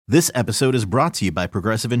This episode is brought to you by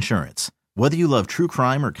Progressive Insurance. Whether you love true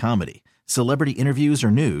crime or comedy, celebrity interviews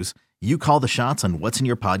or news, you call the shots on what's in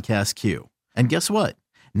your podcast queue. And guess what?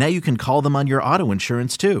 Now you can call them on your auto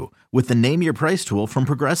insurance too with the Name Your Price tool from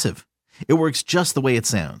Progressive. It works just the way it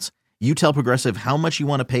sounds. You tell Progressive how much you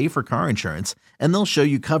want to pay for car insurance, and they'll show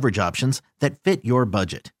you coverage options that fit your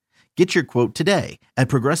budget. Get your quote today at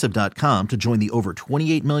Progressive.com to join the over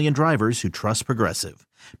 28 million drivers who trust Progressive.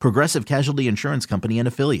 Progressive Casualty Insurance Company and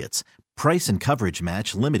Affiliates. Price and coverage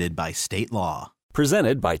match limited by state law.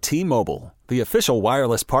 Presented by T-Mobile, the official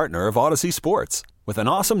wireless partner of Odyssey Sports. With an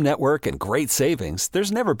awesome network and great savings,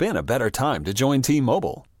 there's never been a better time to join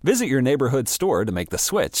T-Mobile. Visit your neighborhood store to make the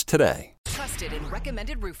switch today. Trusted and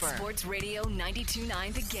recommended roofer. Sports Radio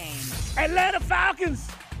 92.9 The Game. Atlanta Falcons,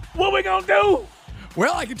 what we gonna do?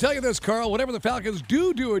 Well, I can tell you this, Carl. Whatever the Falcons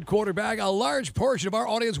do at quarterback, a large portion of our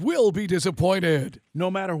audience will be disappointed. No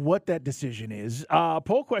matter what that decision is.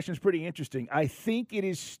 Poll question is pretty interesting. I think it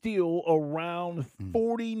is still around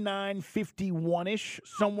 49, 51-ish,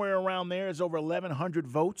 somewhere around there. It's over 1,100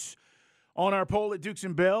 votes on our poll at Dukes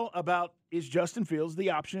and Bell about is Justin Fields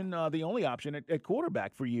the option, the only option at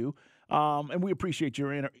quarterback for you. And we appreciate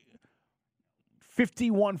your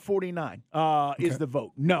 51-49 is the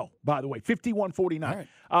vote. No, by the way, 51-49. Right.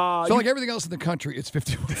 So like everything else in the country, it's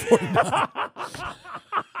 51-49.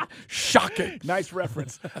 Shocking. Nice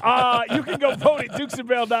reference. You can go vote at Dukes and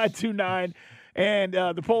Bell 929. And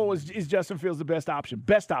the poll was, is Justin Fields the best option?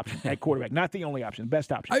 Best option at quarterback, not the only option,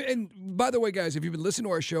 best option. And by the way, guys, if you've been listening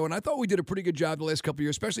to our show, and I thought we did a pretty good job the last couple of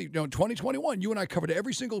years, especially in 2021, you and I covered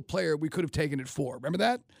every single player we could have taken it for. Remember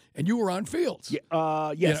that? And you were on Fields.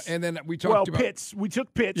 Yeah, yes. And then we talked about Pitts. We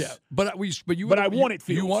took Pitts. Yeah, but I wanted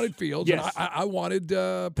Fields. You wanted Fields. Yes. And I wanted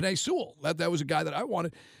Penei Sewell. That was a guy that I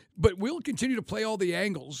wanted. But we'll continue to play all the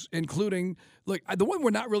angles, including the one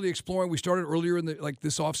we're not really exploring. We started earlier in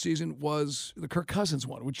this offseason was the Kirk Cousins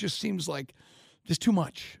one, which just seems like just too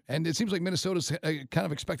much. And it seems like Minnesota's kind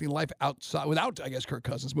of expecting life outside without, I guess, Kirk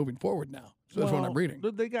Cousins moving forward now. So that's what I'm reading.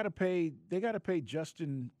 They got to pay. They got to pay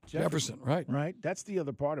Justin Jefferson, right? Right. That's the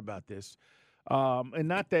other part about this. And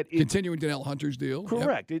not that continuing Danielle Hunter's deal.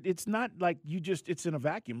 Correct. Yep. It's not like it's in a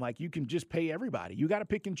vacuum. Like you can just pay everybody. You got to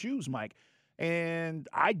pick and choose, Mike. And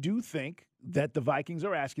I do think that the Vikings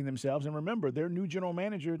are asking themselves, and remember, their new general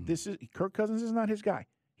manager, Kirk Cousins is not his guy.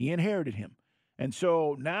 He inherited him. And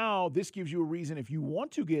so now this gives you a reason, if you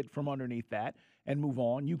want to get from underneath that and move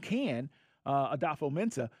on, you can. Adolfo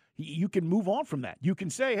Mensa, you can move on from that. You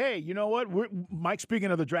can say, hey, you know what? Mike's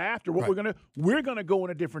speaking of the draft or what we're gonna go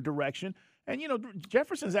in a different direction. And,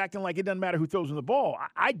 Jefferson's acting like it doesn't matter who throws him the ball.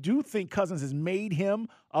 I do think Cousins has made him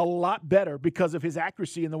a lot better because of his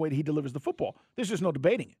accuracy and the way that he delivers the football. There's just no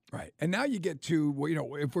debating it. Right. And now you get to,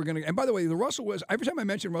 if we're going to – and by the way, the Russell Wilson – every time I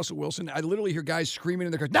mention Russell Wilson, I literally hear guys screaming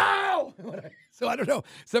in their cars, no! So I don't know.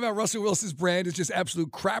 Somehow Russell Wilson's brand is just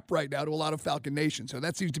absolute crap right now to a lot of Falcon Nation. So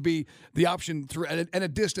that seems to be the option and a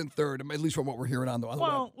distant third, at least from what we're hearing on the web.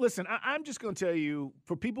 Well, listen, I'm just going to tell you,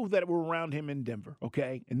 for people that were around him in Denver,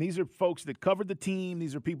 okay, and these are folks that covered the team.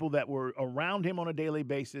 These are people that were around him on a daily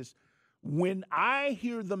basis. When I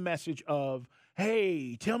hear the message of,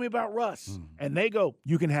 hey, tell me about Russ, and they go,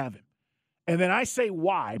 you can have him. And then I say,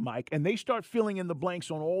 why, Mike? And they start filling in the blanks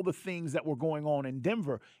on all the things that were going on in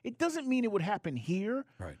Denver. It doesn't mean it would happen here,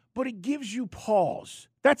 but it gives you pause.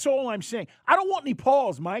 That's all I'm saying. I don't want any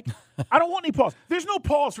pause, Mike. I don't want any pause. There's no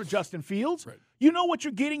pause for Justin Fields. Right. You know what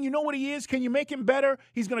you're getting. You know what he is. Can you make him better?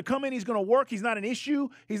 He's going to come in. He's going to work. He's not an issue.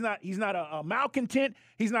 He's not a malcontent.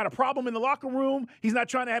 He's not a problem in the locker room. He's not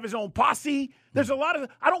trying to have his own posse. There's a lot of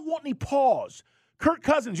 – I don't want any pause. Kirk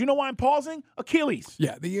Cousins, you know why I'm pausing? Achilles.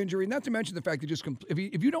 Yeah, the injury. Not to mention the fact that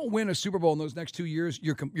if you don't win a Super Bowl in those next 2 years,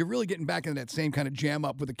 you're really getting back into that same kind of jam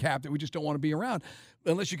up with the cap that we just don't want to be around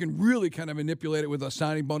unless you can really kind of manipulate it with a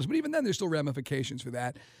signing bonus. But even then, there's still ramifications for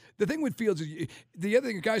that. The thing with Fields is the other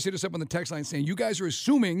thing, guys hit us up on the text line saying you guys are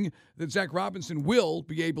assuming that Zach Robinson will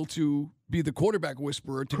be able to be the quarterback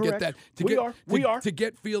whisperer to Correct. get that. We are to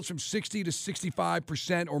get Fields from 60 to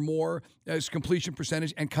 65% or more as completion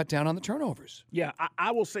percentage and cut down on the turnovers. Yeah,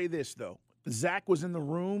 I will say this though. Zach was in the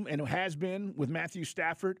room and has been with Matthew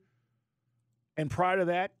Stafford, and prior to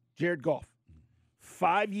that, Jared Goff.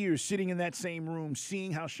 5 years sitting in that same room,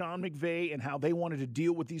 seeing how Sean McVay and how they wanted to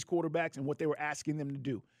deal with these quarterbacks and what they were asking them to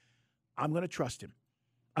do. I'm going to trust him.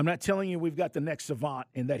 I'm not telling you we've got the next savant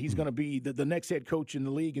and that he's going to be the next head coach in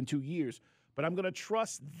the league in 2 years, but I'm going to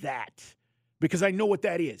trust that because I know what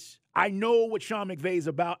that is. I know what Sean McVay is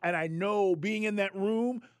about, and I know being in that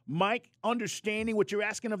room, Mike, understanding what you're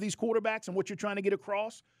asking of these quarterbacks and what you're trying to get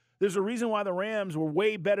across. There's a reason why the Rams were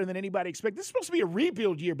way better than anybody expected. This is supposed to be a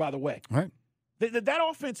rebuild year, by the way. Right. That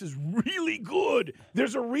offense is really good.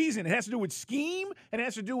 There's a reason. It has to do with scheme, and it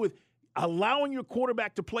has to do with allowing your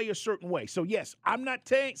quarterback to play a certain way. So, yes, I'm not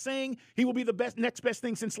saying he will be the next best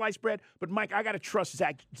thing since sliced bread, but, Mike, I got to trust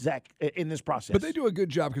Zach in this process. But they do a good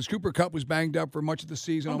job because Cooper Kupp was banged up for much of the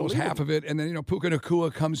season, almost half of it, and then, Puka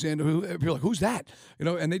Nacua comes in. You're like, who's that?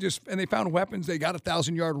 And they found weapons. They got a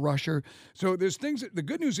 1,000-yard rusher. So there's things. The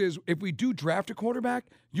good news is if we do draft a quarterback,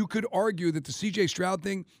 you could argue that the C.J. Stroud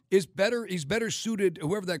thing is better. He's better suited,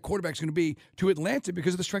 whoever that quarterback's going to be, to Atlanta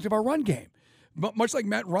because of the strength of our run game. Much like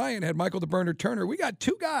Matt Ryan had Michael the Burner Turner, we got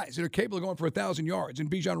two guys that are capable of going for 1,000 yards. And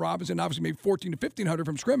Bijan Robinson, obviously, maybe 1,400 to 1,500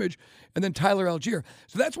 from scrimmage, and then Tyler Algier.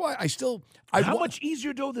 So that's why How much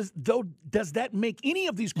easier, does that make any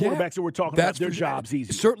of these quarterbacks that we're talking about their jobs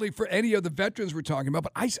easier? Certainly for any of the veterans we're talking about.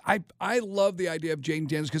 But I love the idea of Jaden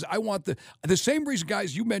Daniels because I want the same reason,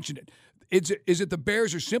 guys, you mentioned it. Is it the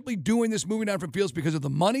Bears are simply doing this, moving down from Fields because of the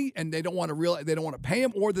money, and they don't want to pay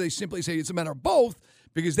him, or do they simply say it's a matter of both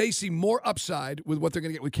because they see more upside with what they're going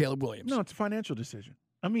to get with Caleb Williams? No, it's a financial decision.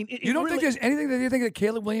 I mean, you don't think there's anything that you think that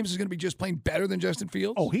Caleb Williams is going to be just playing better than Justin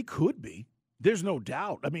Fields? Oh, he could be. There's no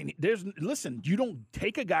doubt. I mean, listen, you don't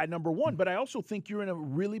take a guy number one, but I also think you're in a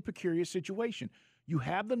really peculiar situation. You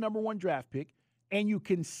have the number one draft pick, and you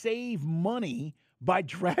can save money by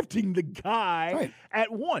drafting the guy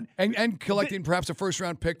at one. And collecting perhaps a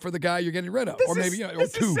first-round pick for the guy you're getting rid of. Or maybe or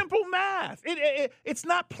this two. Is simple math. It's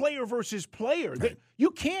not player versus player. Right.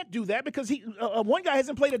 You can't do that because one guy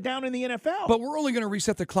hasn't played a down in the NFL. But we're only going to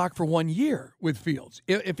reset the clock for 1 year with Fields.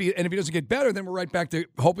 If he doesn't get better, then we're right back to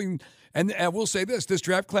hoping. And we'll say this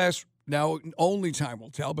draft class, now only time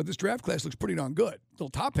will tell, but this draft class looks pretty darn good. A little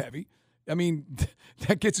top-heavy. I mean,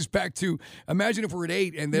 that gets us back to imagine if we're at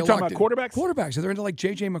 8 and they're talking about quarterbacks? Quarterbacks. So they're into like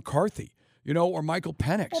J.J. McCarthy, or Michael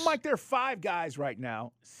Penix. Well, Mike, there are 5 guys right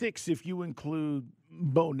now, 6 if you include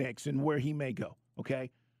Bo Nix and where he may go,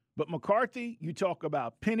 okay? But McCarthy, you talk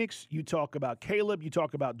about Penix, you talk about Caleb, you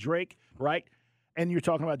talk about Drake, right? And you're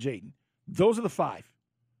talking about Jaden. Those are the 5.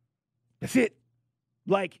 That's it.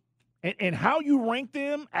 Like, and how you rank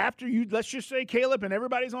them after let's just say Caleb and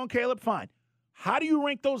everybody's on Caleb, fine. How do you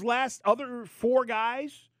rank those last other 4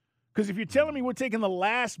 guys? Because if you're telling me we're taking the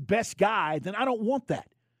last best guy, then I don't want that.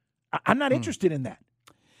 I'm not interested in that.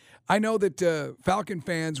 I know that Falcon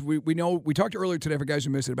fans, we talked earlier today for guys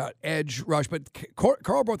who missed it about edge rush, but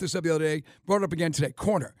Carl brought this up the other day, brought it up again today,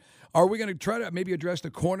 corner. Are we going to try to maybe address the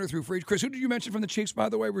corner through free? Chris, who did you mention from the Chiefs, by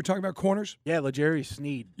the way? We were talking about corners. Yeah, L'Jarius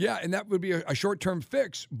Sneed. Yeah, and that would be a short-term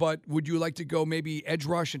fix, but would you like to go maybe edge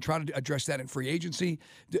rush and try to address that in free agency?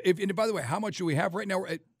 And by the way, how much do we have right now?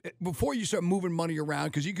 Before you start moving money around,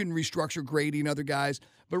 because you can restructure Grady and other guys,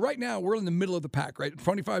 but right now we're in the middle of the pack, right?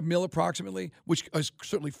 $25 million approximately, which is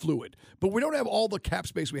certainly fluid. But we don't have all the cap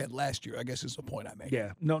space we had last year, I guess is the point I make.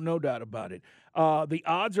 Yeah, no doubt about it. The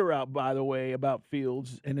odds are out, by the way, about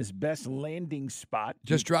Fields and his best landing spot.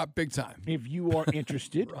 Just dropped big time. If you are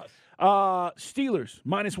interested. Steelers,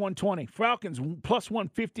 -120. Falcons,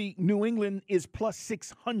 +150. New England is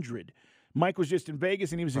 +600. Mike was just in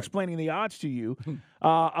Vegas, and he was explaining the odds to you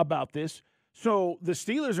about this. So the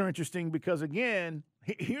Steelers are interesting because, again,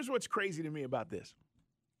 here's what's crazy to me about this.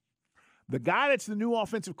 The guy that's the new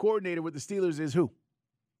offensive coordinator with the Steelers is who?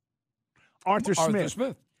 Arthur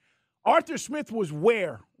Smith. Arthur Smith was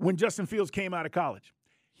where when Justin Fields came out of college?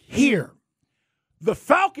 Here. The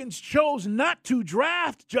Falcons chose not to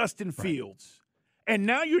draft Justin Fields. And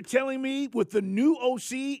now you're telling me with the new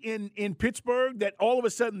OC in Pittsburgh that all of a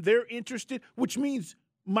sudden they're interested, which means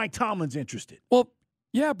Mike Tomlin's interested. Well,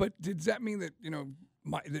 yeah, but does that mean that,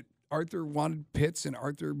 that Arthur wanted Pitts and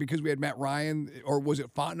Arthur, because we had Matt Ryan, or was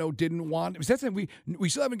it Fontenot didn't want? Because that's we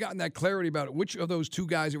still haven't gotten that clarity about it. Which of those 2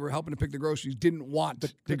 guys that were helping to pick the groceries didn't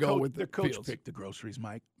want to go with the coach Fields? Picked the groceries,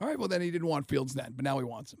 Mike. All right, well, then he didn't want Fields then, but now he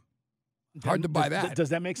wants him. Hard to buy that. Does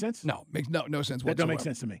that make sense? No, makes no sense whatsoever. That doesn't make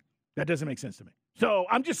sense to me. That doesn't make sense to me. So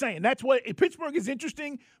I'm just saying that's what Pittsburgh is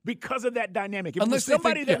interesting because of that dynamic. If Unless it was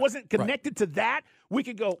somebody that wasn't connected to that, we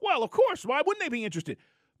could go, well, of course. Why wouldn't they be interested?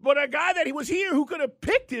 But a guy that he was here who could have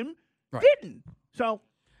picked him didn't. So,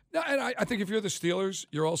 no, and I think if you're the Steelers,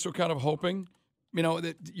 you're also kind of hoping,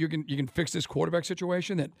 that you can fix this quarterback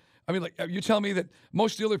situation. That you're telling me that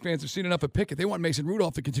most Steeler fans have seen enough of Pickett. They want Mason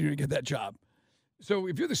Rudolph to continue to get that job. So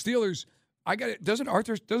if you're the Steelers, I got it. Doesn't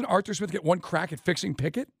Arthur Smith get one crack at fixing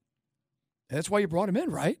Pickett? That's why you brought him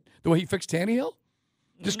in, right? The way he fixed Tannehill?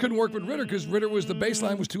 Just couldn't work with Ritter because Ritter was the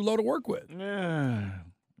baseline was too low to work with.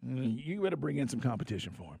 You better bring in some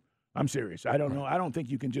competition for him. I'm serious. I don't know. I don't think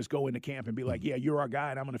you can just go into camp and be like, yeah, you're our guy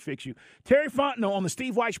and I'm going to fix you. Terry Fontenot on the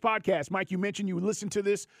Steve Weish podcast. Mike, you mentioned you listened to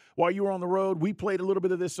this while you were on the road. We played a little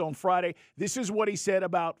bit of this on Friday. This is what he said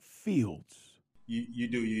about Fields. you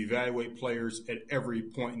do. You evaluate players at every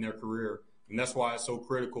point in their career. And that's why it's so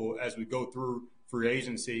critical as we go through free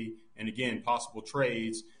agency and, again, possible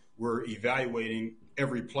trades. We're evaluating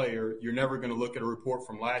every player. You're never going to look at a report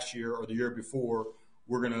from last year or the year before.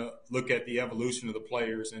 We're going to look at the evolution of the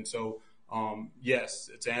players. And so, yes,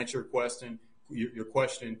 to answer your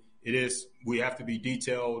question, it is we have to be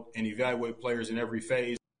detailed and evaluate players in every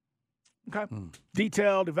phase. Okay.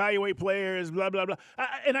 Detailed, evaluate players, blah, blah, blah.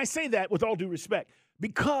 And I say that with all due respect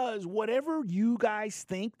because whatever you guys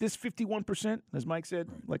think, this 51%, as Mike said,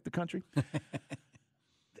 like the country,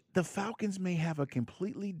 the Falcons may have a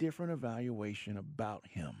completely different evaluation about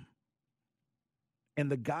him. And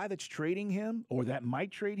the guy that's trading him or that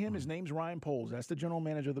might trade him, his name's Ryan Poles. That's the general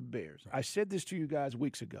manager of the Bears. I said this to you guys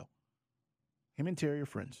weeks ago. Him and Terry are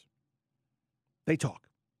friends. They talk.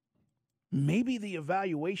 Maybe the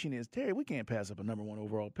evaluation is, Terry, we can't pass up a number 1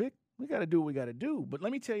 overall pick. We got to do what we got to do. But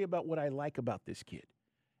let me tell you about what I like about this kid.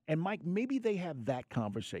 And, Mike, maybe they have that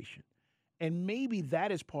conversation. And maybe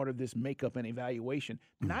that is part of this makeup and evaluation,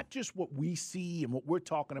 not just what we see and what we're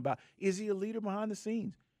talking about. Is he a leader behind the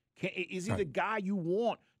scenes? Is he the guy you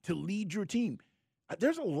want to lead your team?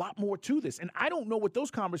 There's a lot more to this. And I don't know what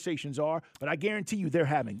those conversations are, but I guarantee you they're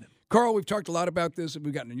having them. Carl, we've talked a lot about this.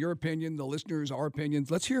 We've gotten your opinion, the listeners, our opinions.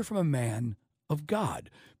 Let's hear from a man of God,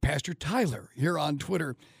 Pastor Tyler, here on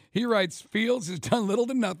Twitter. He writes, Fields has done little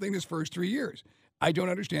to nothing his first 3 years. I don't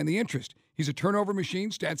understand the interest. He's a turnover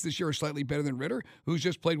machine. Stats this year are slightly better than Ritter, who's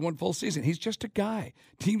just played 1 full season. He's just a guy.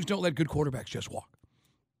 Teams don't let good quarterbacks just walk.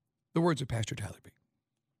 The words of Pastor Tyler B.,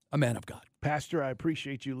 a man of God. Pastor, I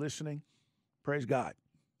appreciate you listening. Praise God.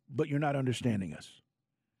 But you're not understanding us.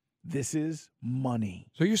 This is money.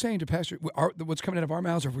 So you're saying to Pastor, what's coming out of our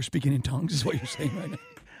mouths, or if we're speaking in tongues, is what you're saying right now?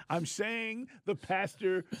 I'm saying the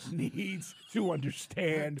pastor needs to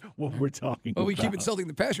understand what we're talking about. Well, we keep insulting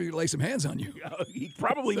the pastor, he'll lay some hands on you. He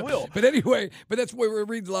probably will. But anyway, that's why we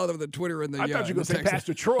read a lot of the Twitter and the I thought you were going to say text.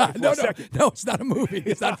 Pastor Troy for No, a second. No, it's not a movie.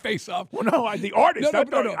 It's not Face Off. Well, no, the artist. No. I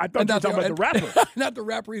thought you were talking about the rapper. Not the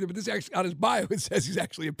rapper either, but this actually on his bio, it says he's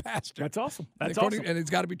actually a pastor. That's awesome. That's awesome. And it's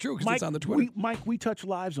got to be true because it's on the Twitter. Mike, we touch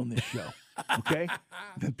lives on this show, okay?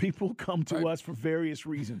 The people come to us for various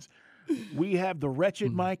reasons. We have the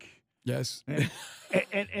wretched, Mike. Yes.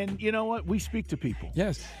 And you know what? We speak to people.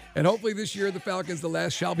 Yes. And hopefully this year the Falcons, the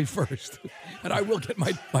last shall be first. And I will get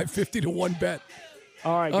my 50-1 bet.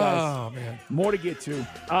 All right, guys. Oh, man. More to get to.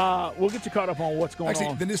 We'll get you caught up on what's going on.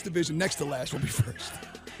 Actually, this division next to last will be first.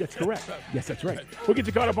 That's correct. Yes, that's right. We'll get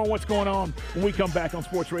you caught up on what's going on when we come back on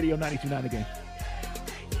Sports Radio 92.9 The Game.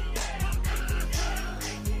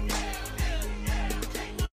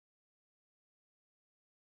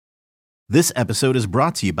 This episode is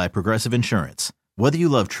brought to you by Progressive Insurance. Whether you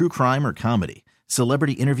love true crime or comedy,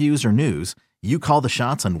 celebrity interviews or news, you call the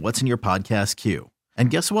shots on what's in your podcast queue. And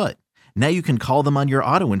guess what? Now you can call them on your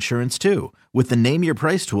auto insurance too with the Name Your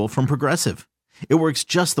Price tool from Progressive. It works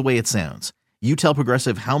just the way it sounds. You tell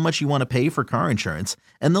Progressive how much you want to pay for car insurance,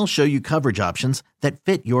 and they'll show you coverage options that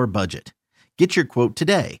fit your budget. Get your quote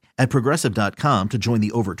today at Progressive.com to join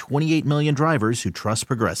the over 28 million drivers who trust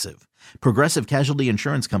Progressive. Progressive Casualty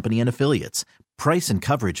Insurance Company and Affiliates. Price and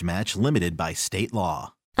coverage match limited by state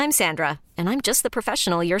law. I'm Sandra, and I'm just the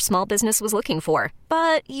professional your small business was looking for.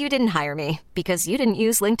 But you didn't hire me because you didn't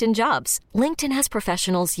use LinkedIn Jobs. LinkedIn has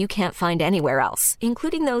professionals you can't find anywhere else,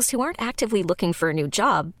 including those who aren't actively looking for a new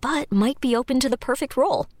job, but might be open to the perfect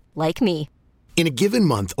role, like me. In a given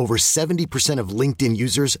month, over 70% of LinkedIn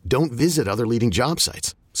users don't visit other leading job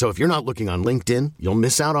sites. So if you're not looking on LinkedIn, you'll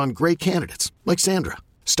miss out on great candidates like Sandra.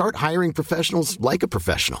 Start hiring professionals like a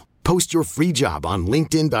professional. Post your free job on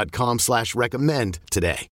linkedin.com/recommend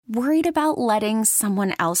today. Worried about letting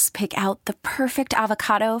someone else pick out the perfect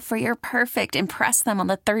avocado for your perfect impress them on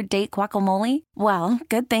the third date guacamole? Well,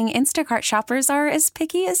 good thing Instacart shoppers are as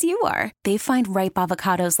picky as you are. They find ripe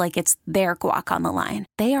avocados like it's their guac on the line.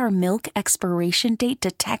 They are milk expiration date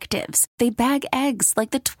detectives. They bag eggs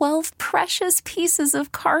like the 12 precious pieces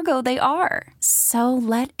of cargo they are. So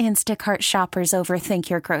let Instacart shoppers overthink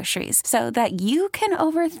your groceries so that you can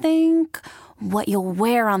overthink what you'll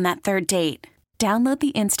wear on that third date. Download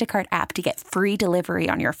the Instacart app to get free delivery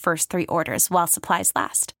on your first 3 orders while supplies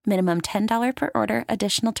last. Minimum $10 per order.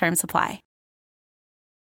 Additional terms apply.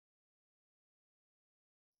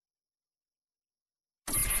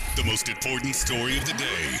 The The most important story of the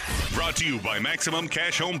day. Brought to you by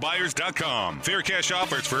MaximumCashHomeBuyers.com. Fair cash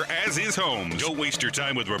offers for as-is homes. Don't waste your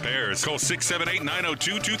time with repairs. Call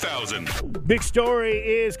 678-902-2000. Big story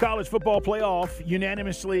is college football playoff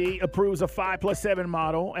unanimously approves a 5+7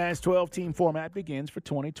 model as 12-team format begins for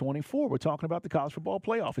 2024. We're talking about the college football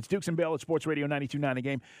playoff. It's Dukes and Bell at Sports Radio 92.9 The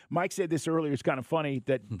Game. Mike said this earlier. It's kind of funny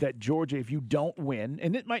that Georgia, if you don't win,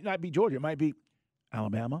 and it might not be Georgia, it might be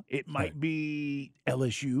Alabama, it might be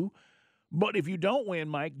LSU, but if you don't win,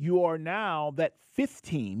 Mike, you are now that fifth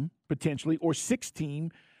team potentially or sixth team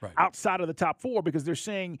outside of the top four, because they're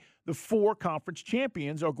saying the four conference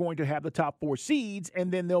champions are going to have the top four seeds,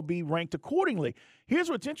 and then they'll be ranked accordingly. Here's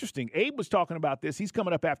what's interesting. Abe was talking about this. He's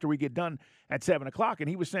coming up after we get done at 7 o'clock, and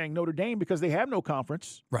he was saying Notre Dame, because they have no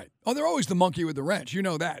conference. Right. Oh, they're always the monkey with the wrench. You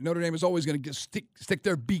know that. Notre Dame is always going to stick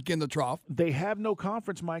their beak in the trough. They have no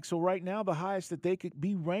conference, Mike, so right now the highest that they could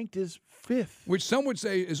be ranked is fifth. Which some would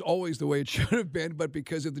say is always the way it should have been, but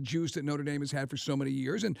because of the juice that Notre Dame has had for so many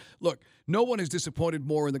years. And look, no one is disappointed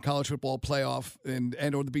more in the college football playoff and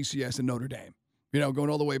or the BCS than Notre Dame. You know, going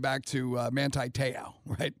all the way back to Manti Te'o,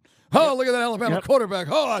 right? Oh, look at that Alabama quarterback.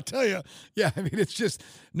 Oh, I tell you. Yeah, I mean, it's just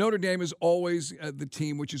Notre Dame is always the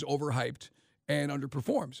team which is overhyped and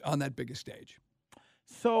underperforms on that biggest stage.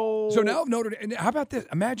 So now Notre Dame, how about this?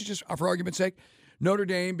 Imagine, just for argument's sake, Notre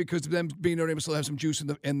Dame, because of them being Notre Dame, still have some juice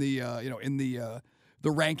in the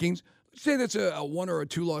rankings. Say that's a 1 or a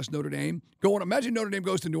 2 loss Notre Dame. Imagine Notre Dame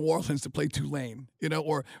goes to New Orleans to play Tulane,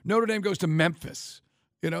 or Notre Dame goes to Memphis.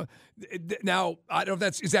 Now I don't know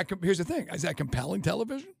if here's the thing. Is that compelling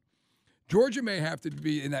television? Georgia may have to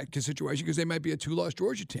be in that situation because they might be a 2-loss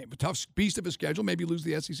Georgia team. A tough beast of a schedule, maybe lose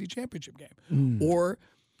the SEC championship game. Or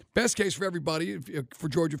best case for everybody, for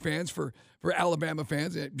Georgia fans, for Alabama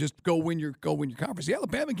fans, just go win your conference. The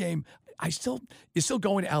Alabama game, is still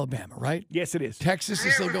going to Alabama, right? Yes, it is. Texas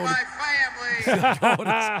is still going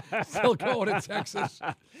to still going to Texas.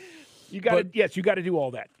 You got to do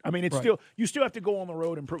all that. I mean, it's you still have to go on the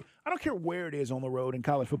road and prove. I don't care where it is on the road in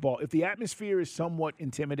college football. If the atmosphere is somewhat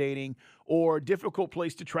intimidating or a difficult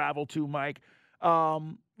place to travel to, Mike,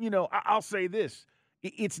 I'll say this: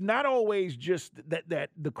 it's not always just that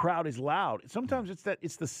the crowd is loud. Sometimes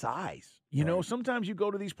it's the size. Sometimes you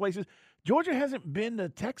go to these places. Georgia hasn't been to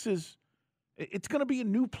Texas. It's going to be a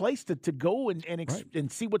new place to go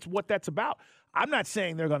and see what that's about. I'm not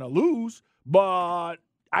saying they're going to lose, but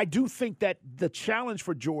I do think that the challenge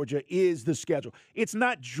for Georgia is the schedule. It's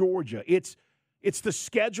not Georgia. It's the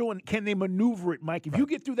schedule, and can they maneuver it, Mike? If you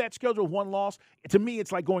get through that schedule with one loss, to me,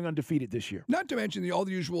 it's like going undefeated this year. Not to mention all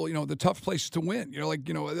the usual, the tough places to win.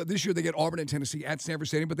 This year they get Auburn and Tennessee at Stanford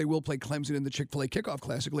Stadium, but they will play Clemson in the Chick-fil-A Kickoff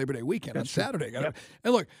Classic Labor Day weekend on Saturday. Yep.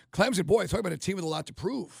 And look, Clemson, boy, talk about a team with a lot to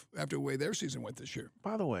prove after the way their season went this year.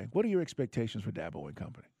 By the way, what are your expectations for Dabo and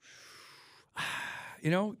company?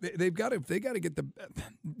 They got to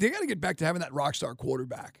get back to having that rock star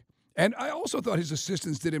quarterback. And I also thought his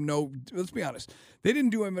assistants did him let's be honest, they didn't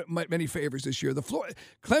do him many favors this year.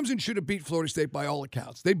 Clemson should have beat Florida State by all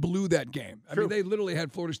accounts. They blew that game. I mean, they literally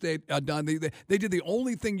had Florida State done. They did the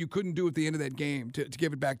only thing you couldn't do at the end of that game to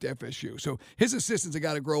give it back to FSU. So his assistants have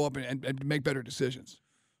got to grow up and make better decisions.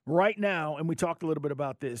 Right now, and we talked a little bit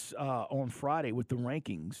about this on Friday with the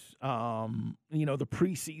rankings, the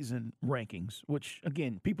preseason rankings, which,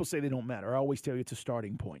 again, people say they don't matter. I always tell you it's a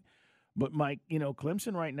starting point. But, Mike,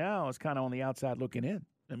 Clemson right now is kind of on the outside looking in.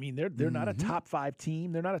 I mean, they're not a top 5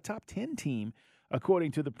 team. They're not a top 10 team,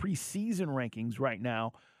 according to the preseason rankings right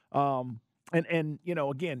now. And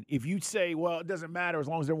again, if you say, well, it doesn't matter as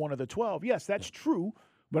long as they're one of the 12, yes, that's true.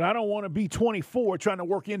 But I don't want to be 24 trying to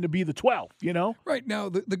work in to be the 12, Right. Now,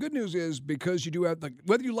 the good news is because you do have,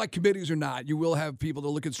 whether you like committees or not, you will have people to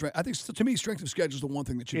look at strength. I think, to me, strength of schedule is the one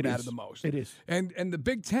thing that should matter the most. It is. And the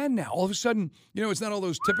Big Ten now, all of a sudden, it's not all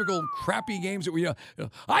those typical crappy games that we,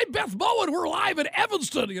 I'm Beth Bowen, we're live in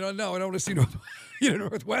Evanston. No, I don't want to see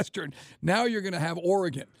Northwestern. Now you're going to have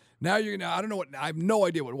Oregon. Now you're going to, I have no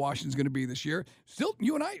idea what Washington's going to be this year. Still,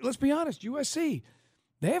 you and I, let's be honest, USC,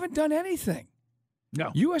 they haven't done anything. No,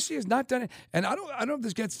 USC has not done it, and I don't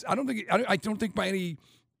think by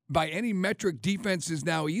any metric defense is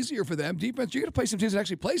now easier for them. Defense, you're going to play some teams that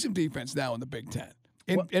actually play some defense now in the Big Ten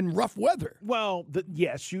in rough weather. Well,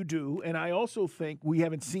 yes, you do, and I also think we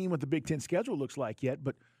haven't seen what the Big Ten schedule looks like yet.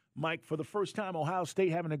 But Mike, for the first time, Ohio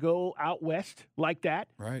State having to go out west like that.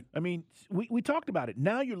 Right. I mean, we talked about it.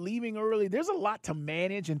 Now you're leaving early. There's a lot to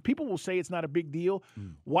manage, and people will say it's not a big deal.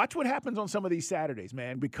 Watch what happens on some of these Saturdays,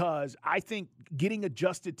 man, because I think getting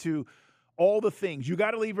adjusted to all the things. You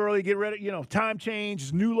got to leave early, get ready, time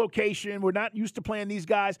change, new location. We're not used to playing these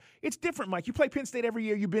guys. It's different, Mike. You play Penn State every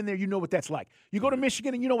year. You've been there. You know what that's like. You go to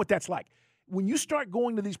Michigan, and you know what that's like. When you start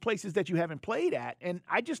going to these places that you haven't played at, and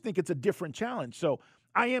I just think it's a different challenge. So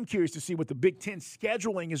I am curious to see what the Big Ten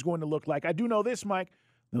scheduling is going to look like. I do know this, Mike.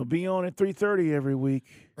 They'll be on at 3:30 every week.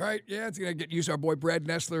 Right, yeah, it's going to get used to our boy Brad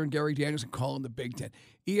Nessler and Gary Danielson calling the Big Ten.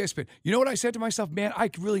 ESPN. You know what I said to myself? Man, I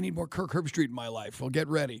really need more Kirk Herbstreit in my life. Well, get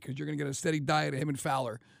ready, because you're going to get a steady diet of him and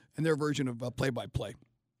Fowler and their version of play-by-play.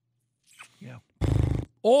 Yeah.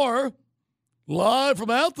 Or, live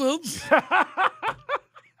from Athens,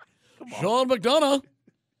 Sean McDonough,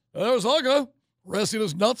 Arizona, resting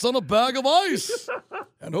his nuts on a bag of ice.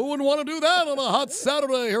 And who wouldn't want to do that on a hot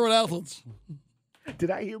Saturday here in Athens?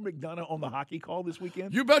 Did I hear McDonough on the hockey call this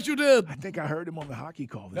weekend? You bet you did. I think I heard him on the hockey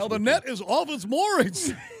call this Now, the weekend. net is off its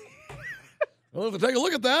moorings. We'll have to take a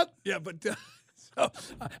look at that. Yeah, but so,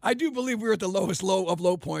 I do believe we're at the lowest low of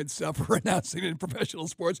low points for announcing in professional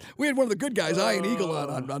sports. We had one of the the guys, Ian Eagle,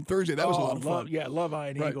 on Thursday. That was a lot of fun. Love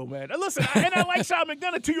Ian Eagle, man. Listen, and I like Sean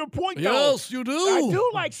McDonough, to your point, though. Yes, you do. I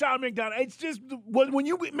do like Sean McDonough. It's just when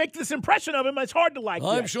you make this impression of him, it's hard to like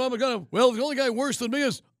I'm that. Sean McDonough. Well, the only guy worse than me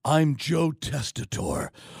is I'm Joe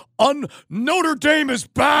Testator. Notre Dame is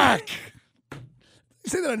back. You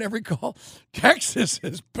say that on every call. Texas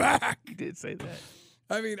is back. You did say that.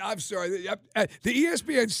 I mean, I'm sorry. The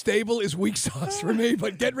ESPN stable is weak sauce for me,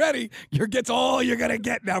 but get ready. That's all you're going to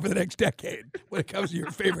get now for the next decade when it comes to your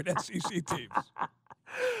favorite SEC teams.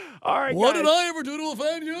 All right, What guys. did I ever do to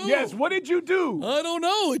offend you? Yes, what did you do? I don't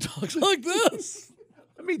know. He talks like this.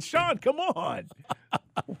 I mean, Sean, come on.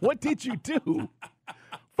 What did you do?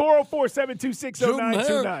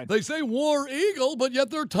 404-726-0929. They say War Eagle, but yet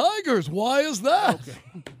they're Tigers. Why is that? Okay.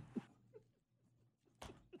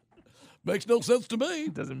 Makes no sense to me.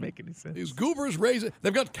 Doesn't make any sense. These goobers raise it.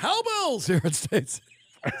 They've got cowbells here in States.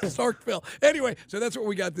 Starkville. Anyway, so that's what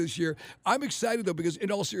we got this year. I'm excited, though, because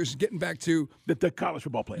in all seriousness, getting back to the college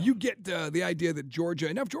football playoff. You get the idea that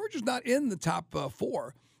Georgia, now if Georgia's not in the top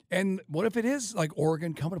four, and what if it is like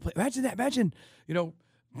Oregon coming to play? Imagine that. Imagine,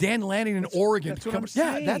 Dan Lanning in Oregon. That's what I'm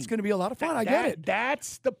saying. Yeah, that's going to be a lot of fun. I get it.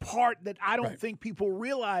 That's the part that I don't think people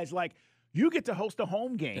realize. Like, you get to host a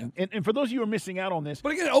home game. Yeah. And for those of you who are missing out on this.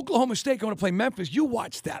 But again, Oklahoma State going to play Memphis, you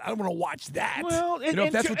watch that. I don't want to watch that. Well,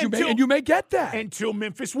 if that's what you may, and you may get that. Until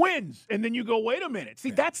Memphis wins. And then you go, wait a minute.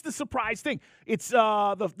 See, that's the surprise thing. It's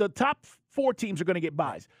the top 4 teams are going to get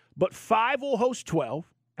buys. But 5 will host 12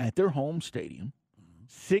 at their home stadium.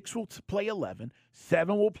 6 will play 11.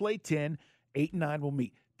 7 will play 10. 8 and 9 will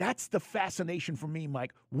meet. That's the fascination for me,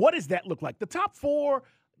 Mike. What does that look like? The top 4,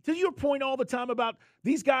 to your point all the time about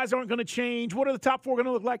these guys aren't going to change. What are the top 4 going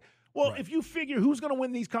to look like? Well, if you figure who's going to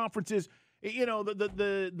win these conferences,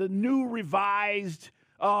 the new revised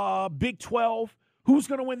Big 12, who's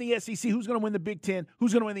going to win the SEC, who's going to win the Big 10,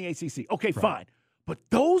 who's going to win the ACC. Okay, fine. But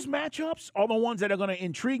those matchups are the ones that are going to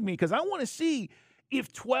intrigue me because I want to see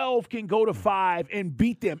if 12 can go to 5 and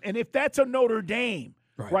beat them. And if that's a Notre Dame,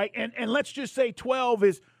 right? And let's just say 12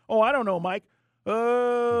 is, I don't know, Mike,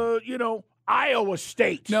 Iowa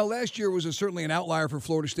State. Now, last year was certainly an outlier for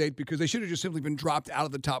Florida State because they should have just simply been dropped out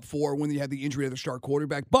of the top 4 when they had the injury to their star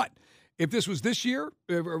quarterback. But if this was this year,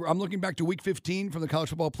 I'm looking back to Week 15 from the college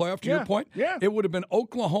football playoff, to your point, it would have been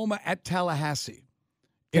Oklahoma at Tallahassee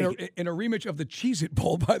in a rematch of the Cheez-It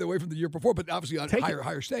Bowl, by the way, from the year before, but obviously on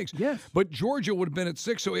higher stakes. Yes. But Georgia would have been at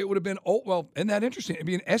 6, so it would have been, isn't that interesting? It'd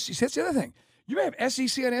be an SEC. That's the other thing. You may have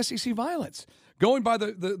SEC on SEC violence. Going by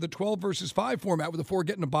the 12 versus 5 format with the 4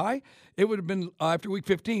 getting a bye, it would have been, after Week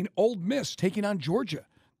 15, Ole Miss taking on Georgia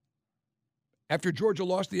after Georgia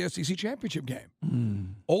lost the SEC championship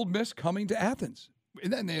game. Ole Miss coming to Athens.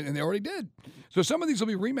 And they already did. So some of these will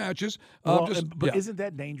be rematches. But isn't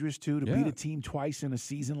that dangerous, too, to beat a team twice in a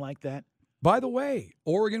season like that? By the way,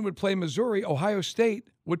 Oregon would play Missouri. Ohio State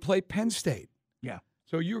would play Penn State. Yeah.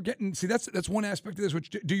 So you're getting – see, that's one aspect of this. Which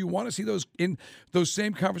do you want to see those in those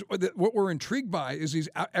same conference? What we're intrigued by is these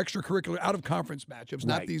extracurricular out-of-conference matchups,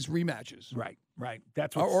 not these rematches. Right.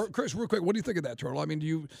 That's or Chris, real quick, what do you think of that, Turtle? I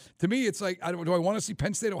mean, to me, it's like, do I want to see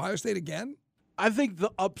Penn State, Ohio State again? I think the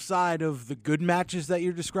upside of the good matches that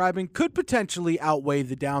you're describing could potentially outweigh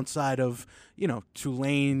the downside of,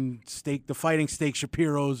 Tulane Steak, the Fighting Steak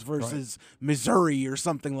Shapiro's versus Missouri or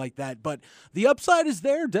something like that. But the upside is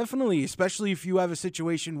there, definitely, especially if you have a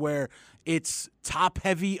situation where it's top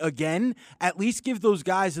heavy again. At least give those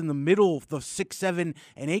guys in the middle, the 6, 7,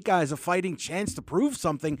 and 8 guys, a fighting chance to prove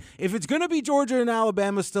something. If it's going to be Georgia and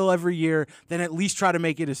Alabama still every year, then at least try to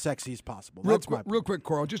make it as sexy as possible. Real quick,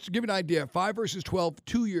 Coral, just to give you an idea, 5 versus 12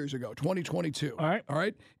 2 years ago, 2022. All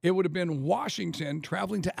right. It would have been Washington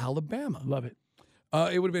traveling to Alabama. Love it.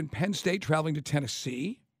 It would have been Penn State traveling to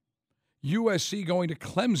Tennessee, USC going to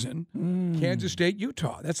Clemson, Kansas State,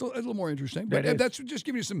 Utah. That's a little more interesting. But that's just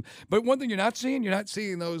giving you some. But one thing you're not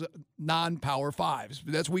seeing those non-power fives.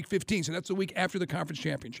 That's week 15, so that's the week after the conference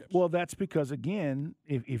championships. Well, that's because, again,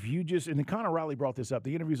 if you just, and Connor Riley brought this up,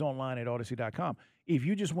 the interview's online at Odyssey.com. If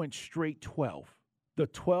you just went straight 12, the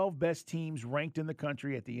 12 best teams ranked in the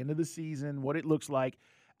country at the end of the season, what it looks like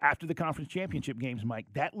after the conference championship games, Mike,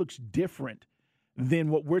 that looks different than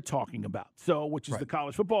what we're talking about. So, which is the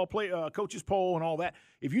college football coaches poll and all that.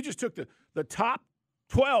 If you just took the top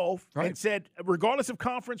 12 and said, regardless of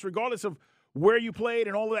conference, regardless of where you played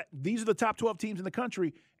and all of that, these are the top 12 teams in the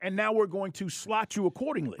country, and now we're going to slot you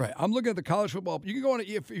accordingly. Right. I'm looking at the college football. You can go on,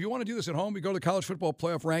 if you want to do this at home, you go to the college football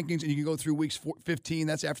playoff rankings, and you can go through weeks 15.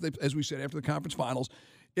 That's after, as we said, after the conference finals.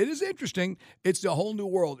 It is interesting. It's a whole new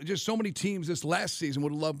world. Just so many teams this last season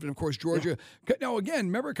would have loved, and of course, Georgia. Yeah. Now, again,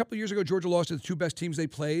 remember a couple of years ago, Georgia lost to the 2 best teams they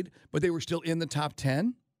played, but they were still in the top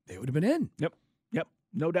 10? They would have been in. Yep.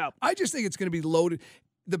 No doubt. I just think it's going to be loaded.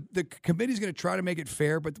 The committee's going to try to make it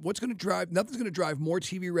fair, but nothing's going to drive more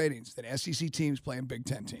TV ratings than SEC teams playing Big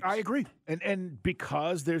Ten teams. I agree. And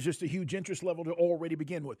because there's just a huge interest level to already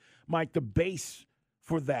begin with. Mike, the base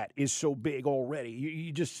for that is so big already.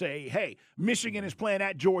 You just say, hey, Michigan is playing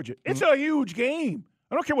at Georgia. It's a huge game.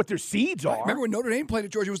 I don't care what their seeds are. Remember when Notre Dame played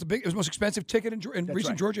at Georgia? It was the most expensive ticket in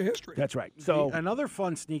recent Georgia history. That's right. So another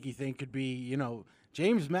fun, sneaky thing could be,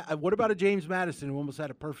 what about a James Madison who almost had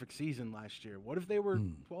a perfect season last year? What if they were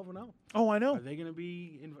 12-0? Oh, I know. Are they going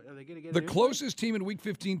to get the closest team in Week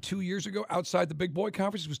 15 2 years ago outside the Big Boy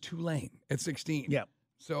Conference was Tulane at 16. Yeah.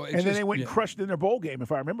 So then they went and crushed in their bowl game,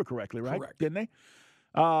 if I remember correctly, right? Correct. Didn't they?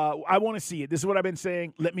 I want to see it. This is what I've been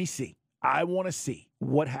saying. Let me see. I want to see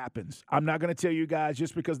what happens. I'm not going to tell you guys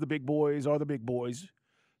just because the big boys are the big boys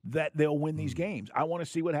that they'll win these games. I want to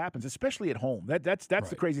see what happens, especially at home. That's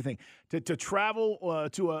the crazy thing. To travel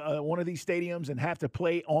to one of these stadiums and have to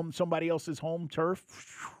play on somebody else's home turf,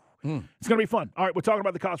 it's going to be fun. All right, we're talking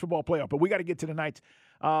about the college football playoff, but we got to get to tonight's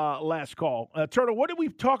last call. Turtle, what did we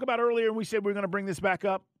talk about earlier? And we said we were going to bring this back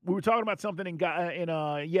up. We were talking about something in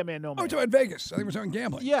Yeah Man No Man. Oh, we're talking about Vegas. I think we're talking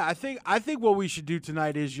gambling. Yeah, I think what we should do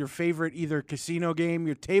tonight is your favorite either casino game,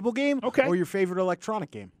 your table game, or your favorite electronic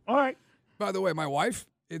game. All right. By the way, my wife.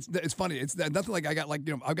 It's funny. It's nothing like I've got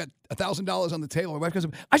 $1,000 on the table. My wife goes,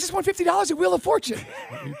 I just won $50 at Wheel of Fortune.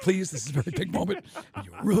 Please, this is a very big moment.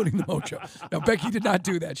 You're ruining the mojo. Now, Becky did not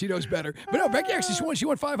do that. She knows better. But no, Becky actually she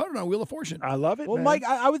won $500 on Wheel of Fortune. I love it. Well, man. Mike,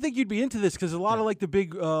 I would think you'd be into this because a lot of like the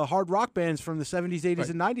big hard rock bands from the 70s, 80s,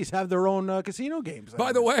 and 90s have their own casino games.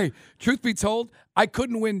 By the way, truth be told, I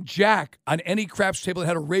couldn't win jack on any craps table that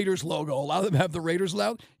had a Raiders logo. A lot of them have the Raiders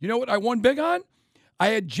logo. You know what I won big on? I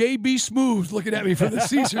had JB Smooth looking at me from the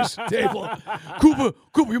Caesars table. Cooper,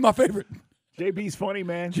 you're my favorite. JB's funny,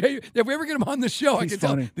 man. If we ever get him on the show, I can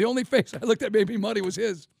tell the only face I looked at made me money was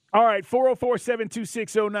his. All right,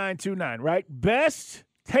 404-726-0929, right? Best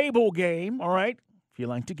table game, all right, if you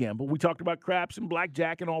like to gamble. We talked about craps and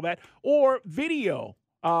blackjack and all that. Or video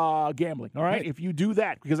gambling, all right? If you do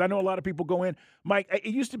that, because I know a lot of people go in. Mike, it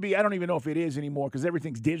used to be, I don't even know if it is anymore because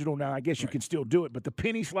everything's digital now. I guess you can still do it. But the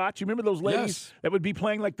penny slots, you remember those ladies that would be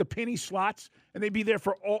playing like the penny slots, and they'd be there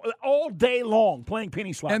for all day long playing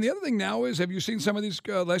penny slots. And the other thing now is, have you seen some of these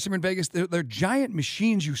last time in Vegas? They're giant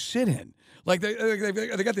machines you sit in. Like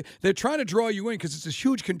they're trying to draw you in because it's this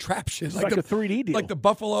huge contraption. It's like a 3D deal. Like the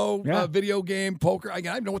Buffalo video game, poker. I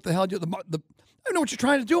don't know what the hell I don't know what you're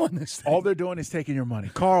trying to do on this thing. All they're doing is taking your money.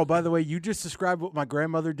 Carl, by the way, you just described what my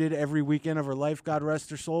grandmother did every weekend of her life, God rest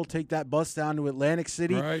her soul. Take that bus down to Atlantic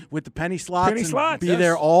City with the penny slots be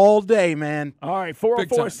there all day, man. All right,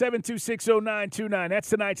 404-726-0929. That's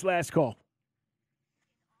tonight's last call.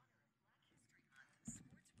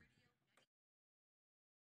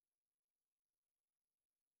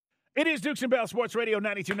 It is Dukes and Bell Sports Radio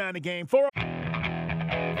 92.9 The Game.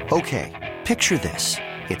 Okay, picture this.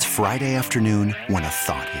 It's Friday afternoon when a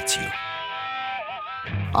thought hits you.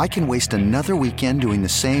 I can waste another weekend doing the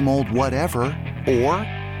same old whatever, or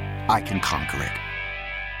I can conquer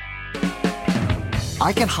it.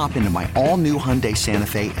 I can hop into my all-new Hyundai Santa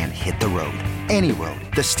Fe and hit the road. Any road.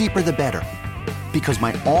 The steeper, the better. Because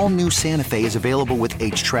my all-new Santa Fe is available with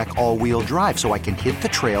H-Track all-wheel drive, so I can hit the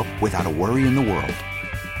trail without a worry in the world.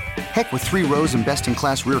 Heck, with 3 rows and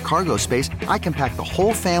best-in-class rear cargo space, I can pack the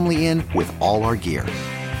whole family in with all our gear.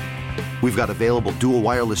 We've got available dual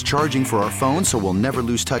wireless charging for our phones, so we'll never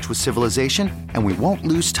lose touch with civilization, and we won't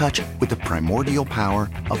lose touch with the primordial power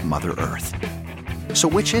of Mother Earth. So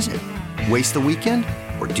which is it? Waste the weekend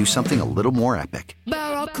or do something a little more epic?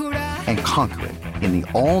 And conquer it in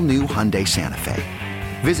the all-new Hyundai Santa Fe.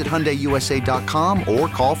 Visit HyundaiUSA.com or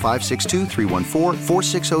call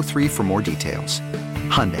 562-314-4603 for more details.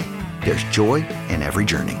 Hyundai, there's joy in every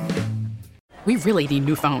journey. We really need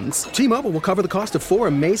new phones. T-Mobile will cover the cost of 4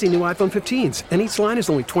 amazing new iPhone 15s, and each line is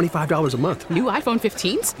only $25 a month. New iPhone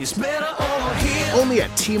 15s? It's better over here. Only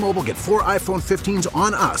at T-Mobile, get 4 iPhone 15s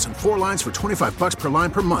on us and 4 lines for $25 per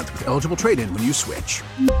line per month with eligible trade-in when you switch.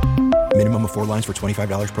 Minimum of 4 lines for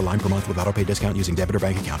 $25 per line per month with autopay discount using debit or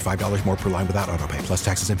bank account. $5 more per line without autopay, plus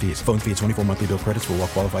taxes and fees. Phone fee at 24 monthly bill credits for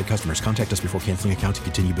well-qualified customers. Contact us before canceling account to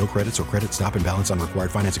continue bill credits or credit stop and balance on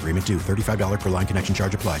required finance agreement due. $35 per line connection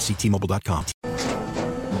charge applies. See T-Mobile.com.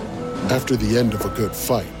 After the end of a good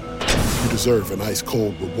fight, you deserve an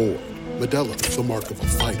ice-cold reward. Modelo is the mark of a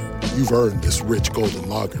fighter. You've earned this rich golden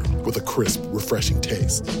lager with a crisp, refreshing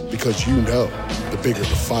taste. Because you know, the bigger the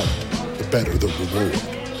fight, the better the reward.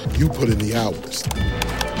 You put in the hours,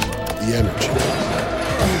 the energy,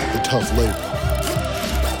 the tough labor.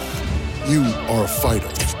 You are a fighter,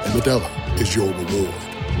 and Modelo is your reward.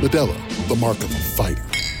 Modelo, the mark of a fighter.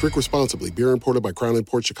 Drink responsibly. Beer imported by Crown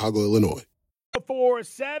Imports, Chicago, Illinois.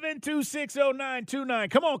 4-726-0929.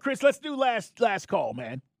 Come on, Chris. Let's do last call,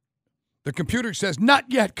 man. The computer says, not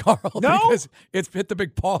yet, Carl. No? Because it's hit the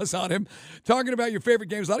big pause on him. Talking about your favorite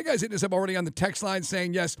games. A lot of guys hitting us up already on the text line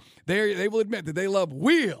saying, yes, they will admit that they love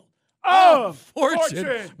Wheel of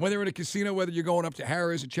Fortune when they're in a casino, whether you're going up to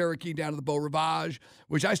Harris or Cherokee, down to the Beau Rivage,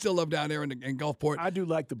 which I still love down there in Gulfport. I do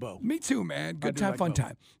like the Beau. Me too, man. Good time, like fun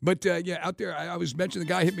time. But, out there, I was mentioning,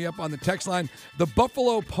 the guy hit me up on the text line. The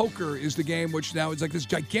Buffalo Poker is the game, which now is like this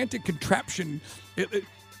gigantic contraption.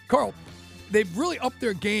 Carl, they've really upped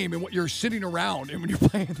their game in what you're sitting around and when you're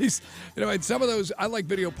playing these. And some of those, I like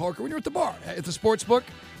video poker when you're at the bar, at the sports book.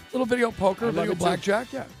 Little video poker, video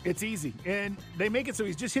blackjack, yeah. It's easy. And they make it so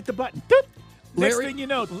he's just hit the button. Doot. Next thing you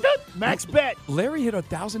know, doot, max bet. Larry hit a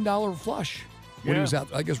 $1,000 flush when he was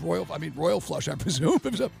out. I guess royal flush, I presume.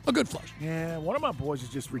 It was a good flush. Yeah, one of my boys is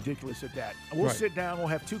just ridiculous at that. We'll sit down, we'll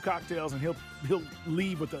have 2 cocktails, and he'll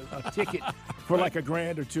leave with a ticket for like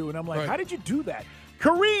 $1,000 or $2. And I'm like, how did you do that?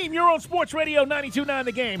 Kareem, you're on Sports Radio 92.9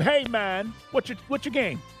 The Game. Hey, man, what's your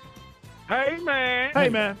game? Hey, man. Hey,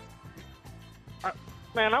 man.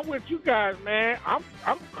 Man, I'm with you guys, man. I'm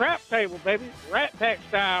crap table, baby. Rat Pack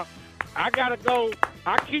style. I gotta go.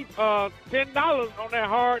 I keep $10 on that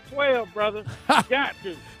hard 12, brother. Got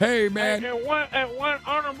to. Hey, man. And one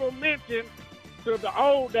honorable mention to the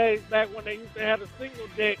old days back when they used to have a single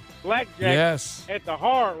deck blackjack at the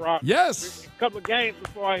Hard Rock. Yes. A couple of games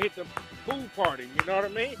before I hit the pool party. You know what I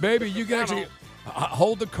mean? Baby, you can actually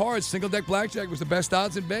hold the cards. Single deck blackjack was the best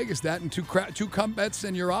odds in Vegas. That and two come bets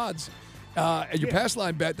and your odds. And your pass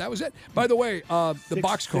line bet, that was it. By the way, the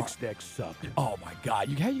boxcar. 6 decks sucked. Oh, my God.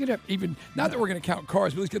 How you going to have even, not that we're going to count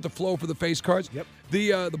cards, but at least get the flow for the face cards. Yep.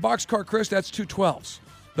 The boxcar, Chris, that's 2 12s.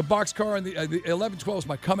 The boxcar and the 11-12 is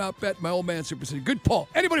my come-out bet. My old man Super City. Good pull.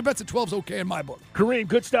 Anybody bets at 12's okay in my book. Kareem,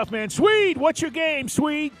 good stuff, man. Swede, what's your game,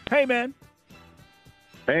 Swede? Hey, man.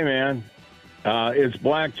 Hey, man. It's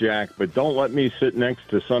blackjack, but don't let me sit next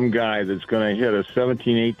to some guy that's going to hit a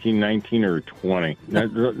 17, 18, 19, or 20.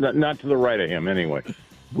 Not to the right of him, anyway.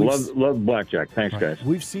 Love blackjack. Thanks, guys.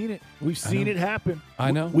 We've seen it. We've seen it happen.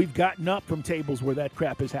 I know. We've gotten up from tables where that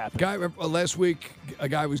crap has happened. Guy last week, a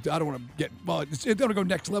guy was. I don't want to get. Well, it's don't go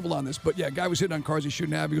next level on this, but yeah, a guy was hitting on cards he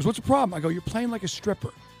shouldn't have. He goes, "What's the problem?" I go, "You're playing like a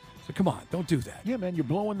stripper." So come on, don't do that. Yeah, man, you're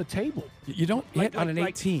blowing the table. You don't hit on an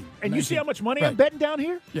 18. And 19. You see how much money I'm betting down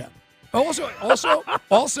here? Yeah. Also,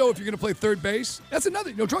 if you're going to play third base, that's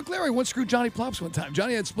another. Drunk Larry once screwed Johnny Plops one time.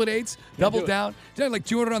 Johnny had split 8s, double down. Johnny had like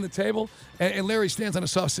 200 on the table, and Larry stands on a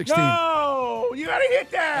soft 16. No, you got to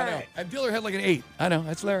hit that. I know. And Diller had like an 8. I know,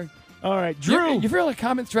 that's Larry. All right, Drew. You feel like a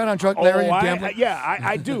comment thread on Drunk Larry and gambling?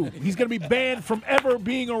 I do. He's going to be banned from ever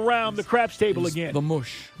being around the craps table again. The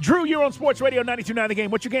mush. Drew, you're on Sports Radio 92.9 The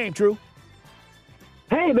Game. What's your game, Drew?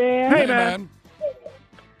 Hey, man. Hey, man.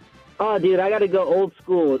 Oh, dude, I got to go old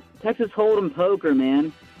school. Texas Hold'em poker,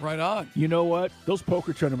 man. Right on. You know what? Those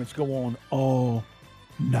poker tournaments go on all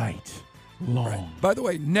night long. Right. By the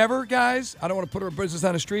way, never, guys, I don't want to put our business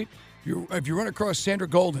on the street. If you run across Sandra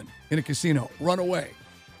Golden in a casino, run away.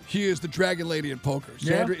 She is the dragon lady at poker.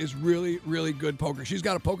 Sandra is really, really good poker. She's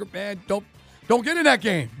got a poker, man. Don't Don't get in that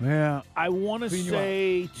game. Yeah, I want to Clean you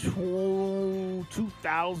say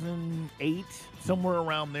 2008, somewhere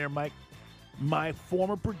around there, Mike. My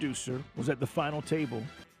former producer was at the final table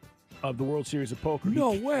of the World Series of Poker.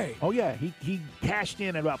 No way. Oh yeah, he cashed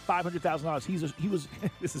in at about $500,000. He was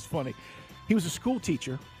this is funny. He was a school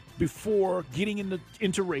teacher before getting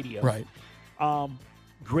into radio. Right.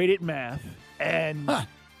 Great at math and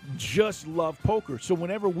just loved poker. So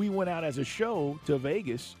whenever we went out as a show to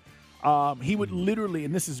Vegas, he would literally,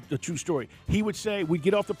 and this is a true story, he would say, we'd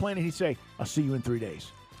get off the plane and he'd say, I'll see you in 3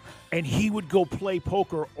 days. And he would go play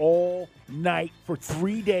poker all night for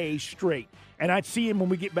 3 days straight. And I'd see him when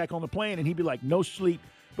we get back on the plane, and he'd be like, no sleep.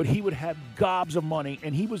 But he would have gobs of money.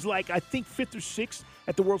 And he was like, I think 5th or 6th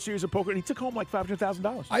at the World Series of Poker, and he took home like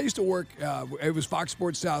 $500,000. I used to work, it was Fox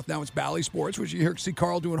Sports South, now it's Bally Sports, which you see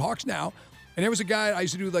Carl doing Hawks now. And there was a guy I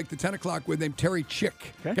used to do like the 10 o'clock with named Terry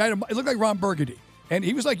Chick. Okay. Guy, it looked like Ron Burgundy. And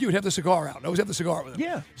he was like you, would have the cigar out. I always have the cigar with him.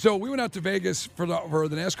 Yeah. So we went out to Vegas for the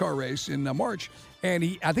NASCAR race in March,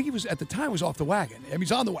 and I think he was, at the time, was off the wagon. I mean,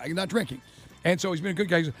 he's on the wagon, not drinking. And so he's been a good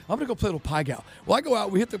guy. He's like, I'm going to go play a little Pie Gal. Well, I go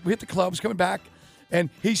out, we hit the clubs, coming back, and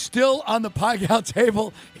he's still on the Pie Gal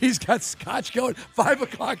table. He's got scotch going, 5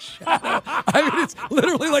 o'clock shadow. I mean, it's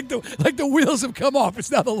literally like the wheels have come off.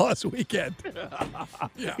 It's now the lost weekend.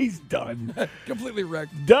 Yeah. He's done. Completely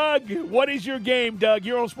wrecked. Doug, what is your game, Doug?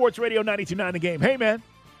 You're on Sports Radio 92.9 The Game. Hey, man.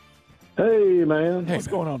 Hey, man. What's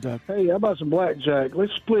going on, Doug? Hey, how about some blackjack?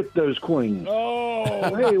 Let's split those queens.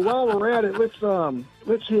 Oh. Hey, while we're at it, let's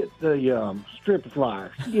hit the stripper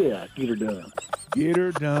flyer. Yeah, get her done. Get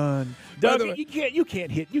her done. Doug, you can't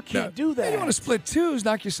do that. You want to split twos,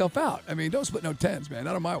 knock yourself out. I mean, don't split no tens, man.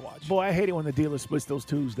 Not on my watch. Boy, I hate it when the dealer splits those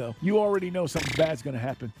twos, though. You already know something bad's going to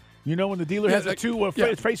happen. You know when the dealer has a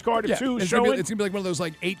face card of two it's showing? Gonna be like one of those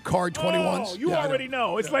like 8-card 21s. Oh, you already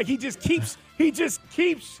know. It's like he just keeps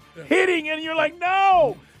hitting, and you're like,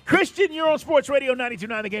 no. Christian, you're on Sports Radio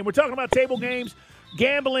 92.9 The Game. We're talking about table games,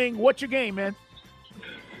 gambling. What's your game, man?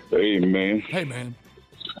 Hey, man. Hey, man.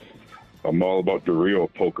 I'm all about the real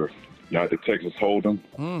poker. Not the Texas Hold'em,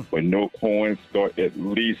 with no coins, start at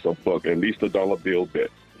least $1, at least $1 bill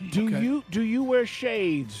bet. Do you wear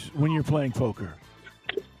shades when you're playing poker?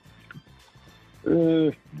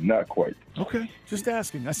 Not quite. Okay, just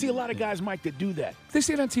asking. I see a lot of guys, Mike, that do that. They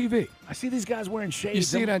see it on TV. I see these guys wearing shades. You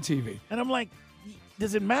see it on TV. And I'm like,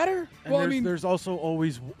 does it matter? And there's also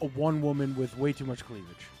always one woman with way too much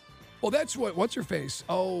cleavage. Well, that's what's her face?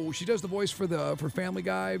 Oh, she does the voice for Family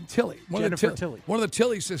Guy, Tilly. Jennifer Tilly. One of the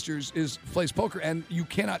Tilly sisters plays poker, and you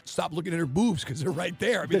cannot stop looking at her boobs because they're right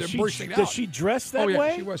there. I mean, they're bursting out. Does she dress that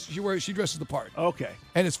way? She dresses the part. Okay.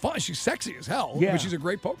 And it's fun. She's sexy as hell. Yeah. But she's a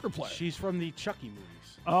great poker player. She's from the Chucky movies.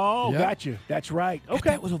 Oh, gotcha. That's right. Okay.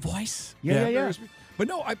 That was a voice. Yeah. But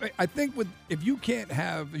no, I think if you can't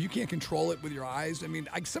control it with your eyes. I mean,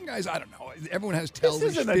 some guys, I don't know. Everyone has television.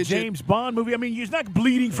 This isn't a James Bond movie. I mean, he's not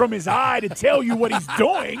bleeding from his eye to tell you what he's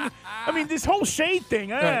doing. I mean, this whole shade thing.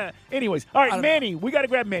 Right. Anyways, all right, Manny, we got to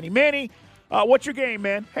grab Manny. Manny, what's your game,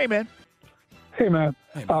 man? Hey, man. Hey, man.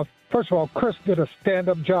 First of all, Chris did a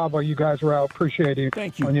stand-up job while you guys were out. Appreciate it.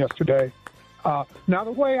 Thank you. On yesterday. Now,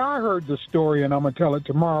 the way I heard the story, and I'm going to tell it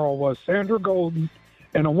tomorrow, was Sandra Golden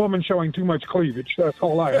and a woman showing too much cleavage. That's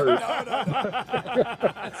all I heard.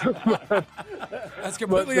 That's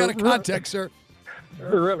completely out of context, sir.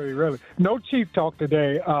 Really. No cheap talk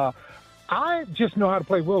today. I just know how to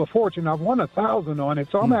play Wheel of Fortune. I've won 1,000 on it,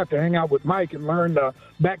 so I'm going to have to hang out with Mike and learn the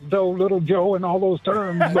backdoor, Little Joe, and all those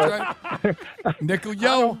terms. Right. Nickel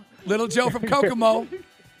Yo, Little Joe from Kokomo.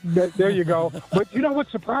 There you go. But you know what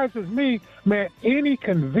surprises me? Man, any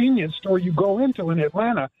convenience store you go into in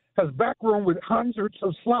Atlanta has back room with hundreds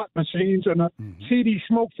of slot machines and a seedy,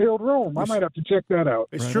 smoke-filled room. I might have to check that out.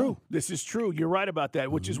 It's true. This is true. You're right about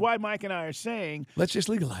that, which is why Mike and I are saying, let's just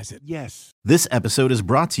legalize it. Yes. This episode is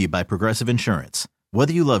brought to you by Progressive Insurance.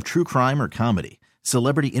 Whether you love true crime or comedy,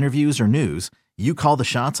 celebrity interviews or news, you call the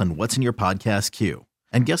shots on what's in your podcast queue.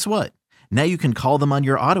 And guess what? Now you can call them on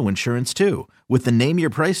your auto insurance, too, with the Name Your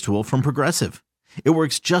Price tool from Progressive. It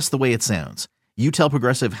works just the way it sounds. You tell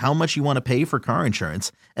Progressive how much you want to pay for car insurance,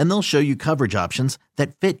 and they'll show you coverage options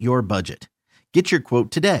that fit your budget. Get your quote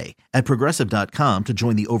today at Progressive.com to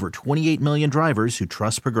join the over 28 million drivers who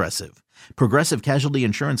trust Progressive. Progressive Casualty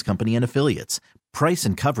Insurance Company and Affiliates. Price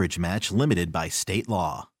and coverage match limited by state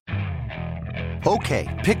law.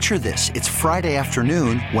 Okay, picture this. It's Friday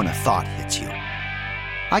afternoon when a thought hits you.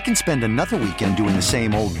 I can spend another weekend doing the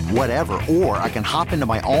same old whatever, or I can hop into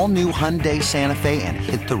my all-new Hyundai Santa Fe and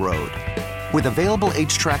hit the road. With available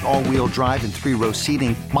H-Track all-wheel drive and 3-row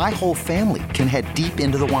seating, my whole family can head deep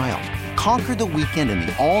into the wild. Conquer the weekend in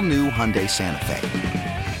the all-new Hyundai Santa Fe.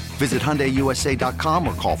 Visit HyundaiUSA.com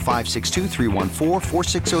or call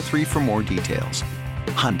 562-314-4603 for more details.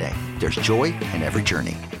 Hyundai, there's joy in every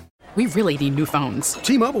journey. We really need new phones.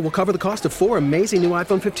 T-Mobile will cover the cost of 4 amazing new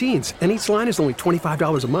iPhone 15s, and each line is only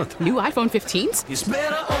 $25 a month. New iPhone 15s? It's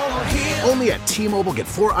better over here. Only at T-Mobile, get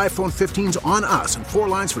 4 iPhone 15s on us and 4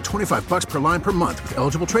 lines for $25 per line per month with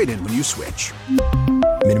eligible trade-in when you switch.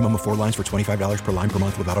 Minimum of 4 lines for $25 per line per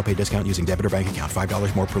month with auto-pay discount using debit or bank account.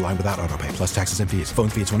 $5 more per line without auto-pay, plus taxes and fees. Phone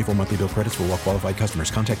fee at 24 monthly bill credits for well-qualified customers.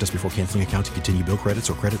 Contact us before canceling account to continue bill credits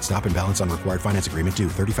or credit stop and balance on required finance agreement due.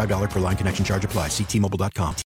 $35 per line connection charge applies. See T-Mobile.com.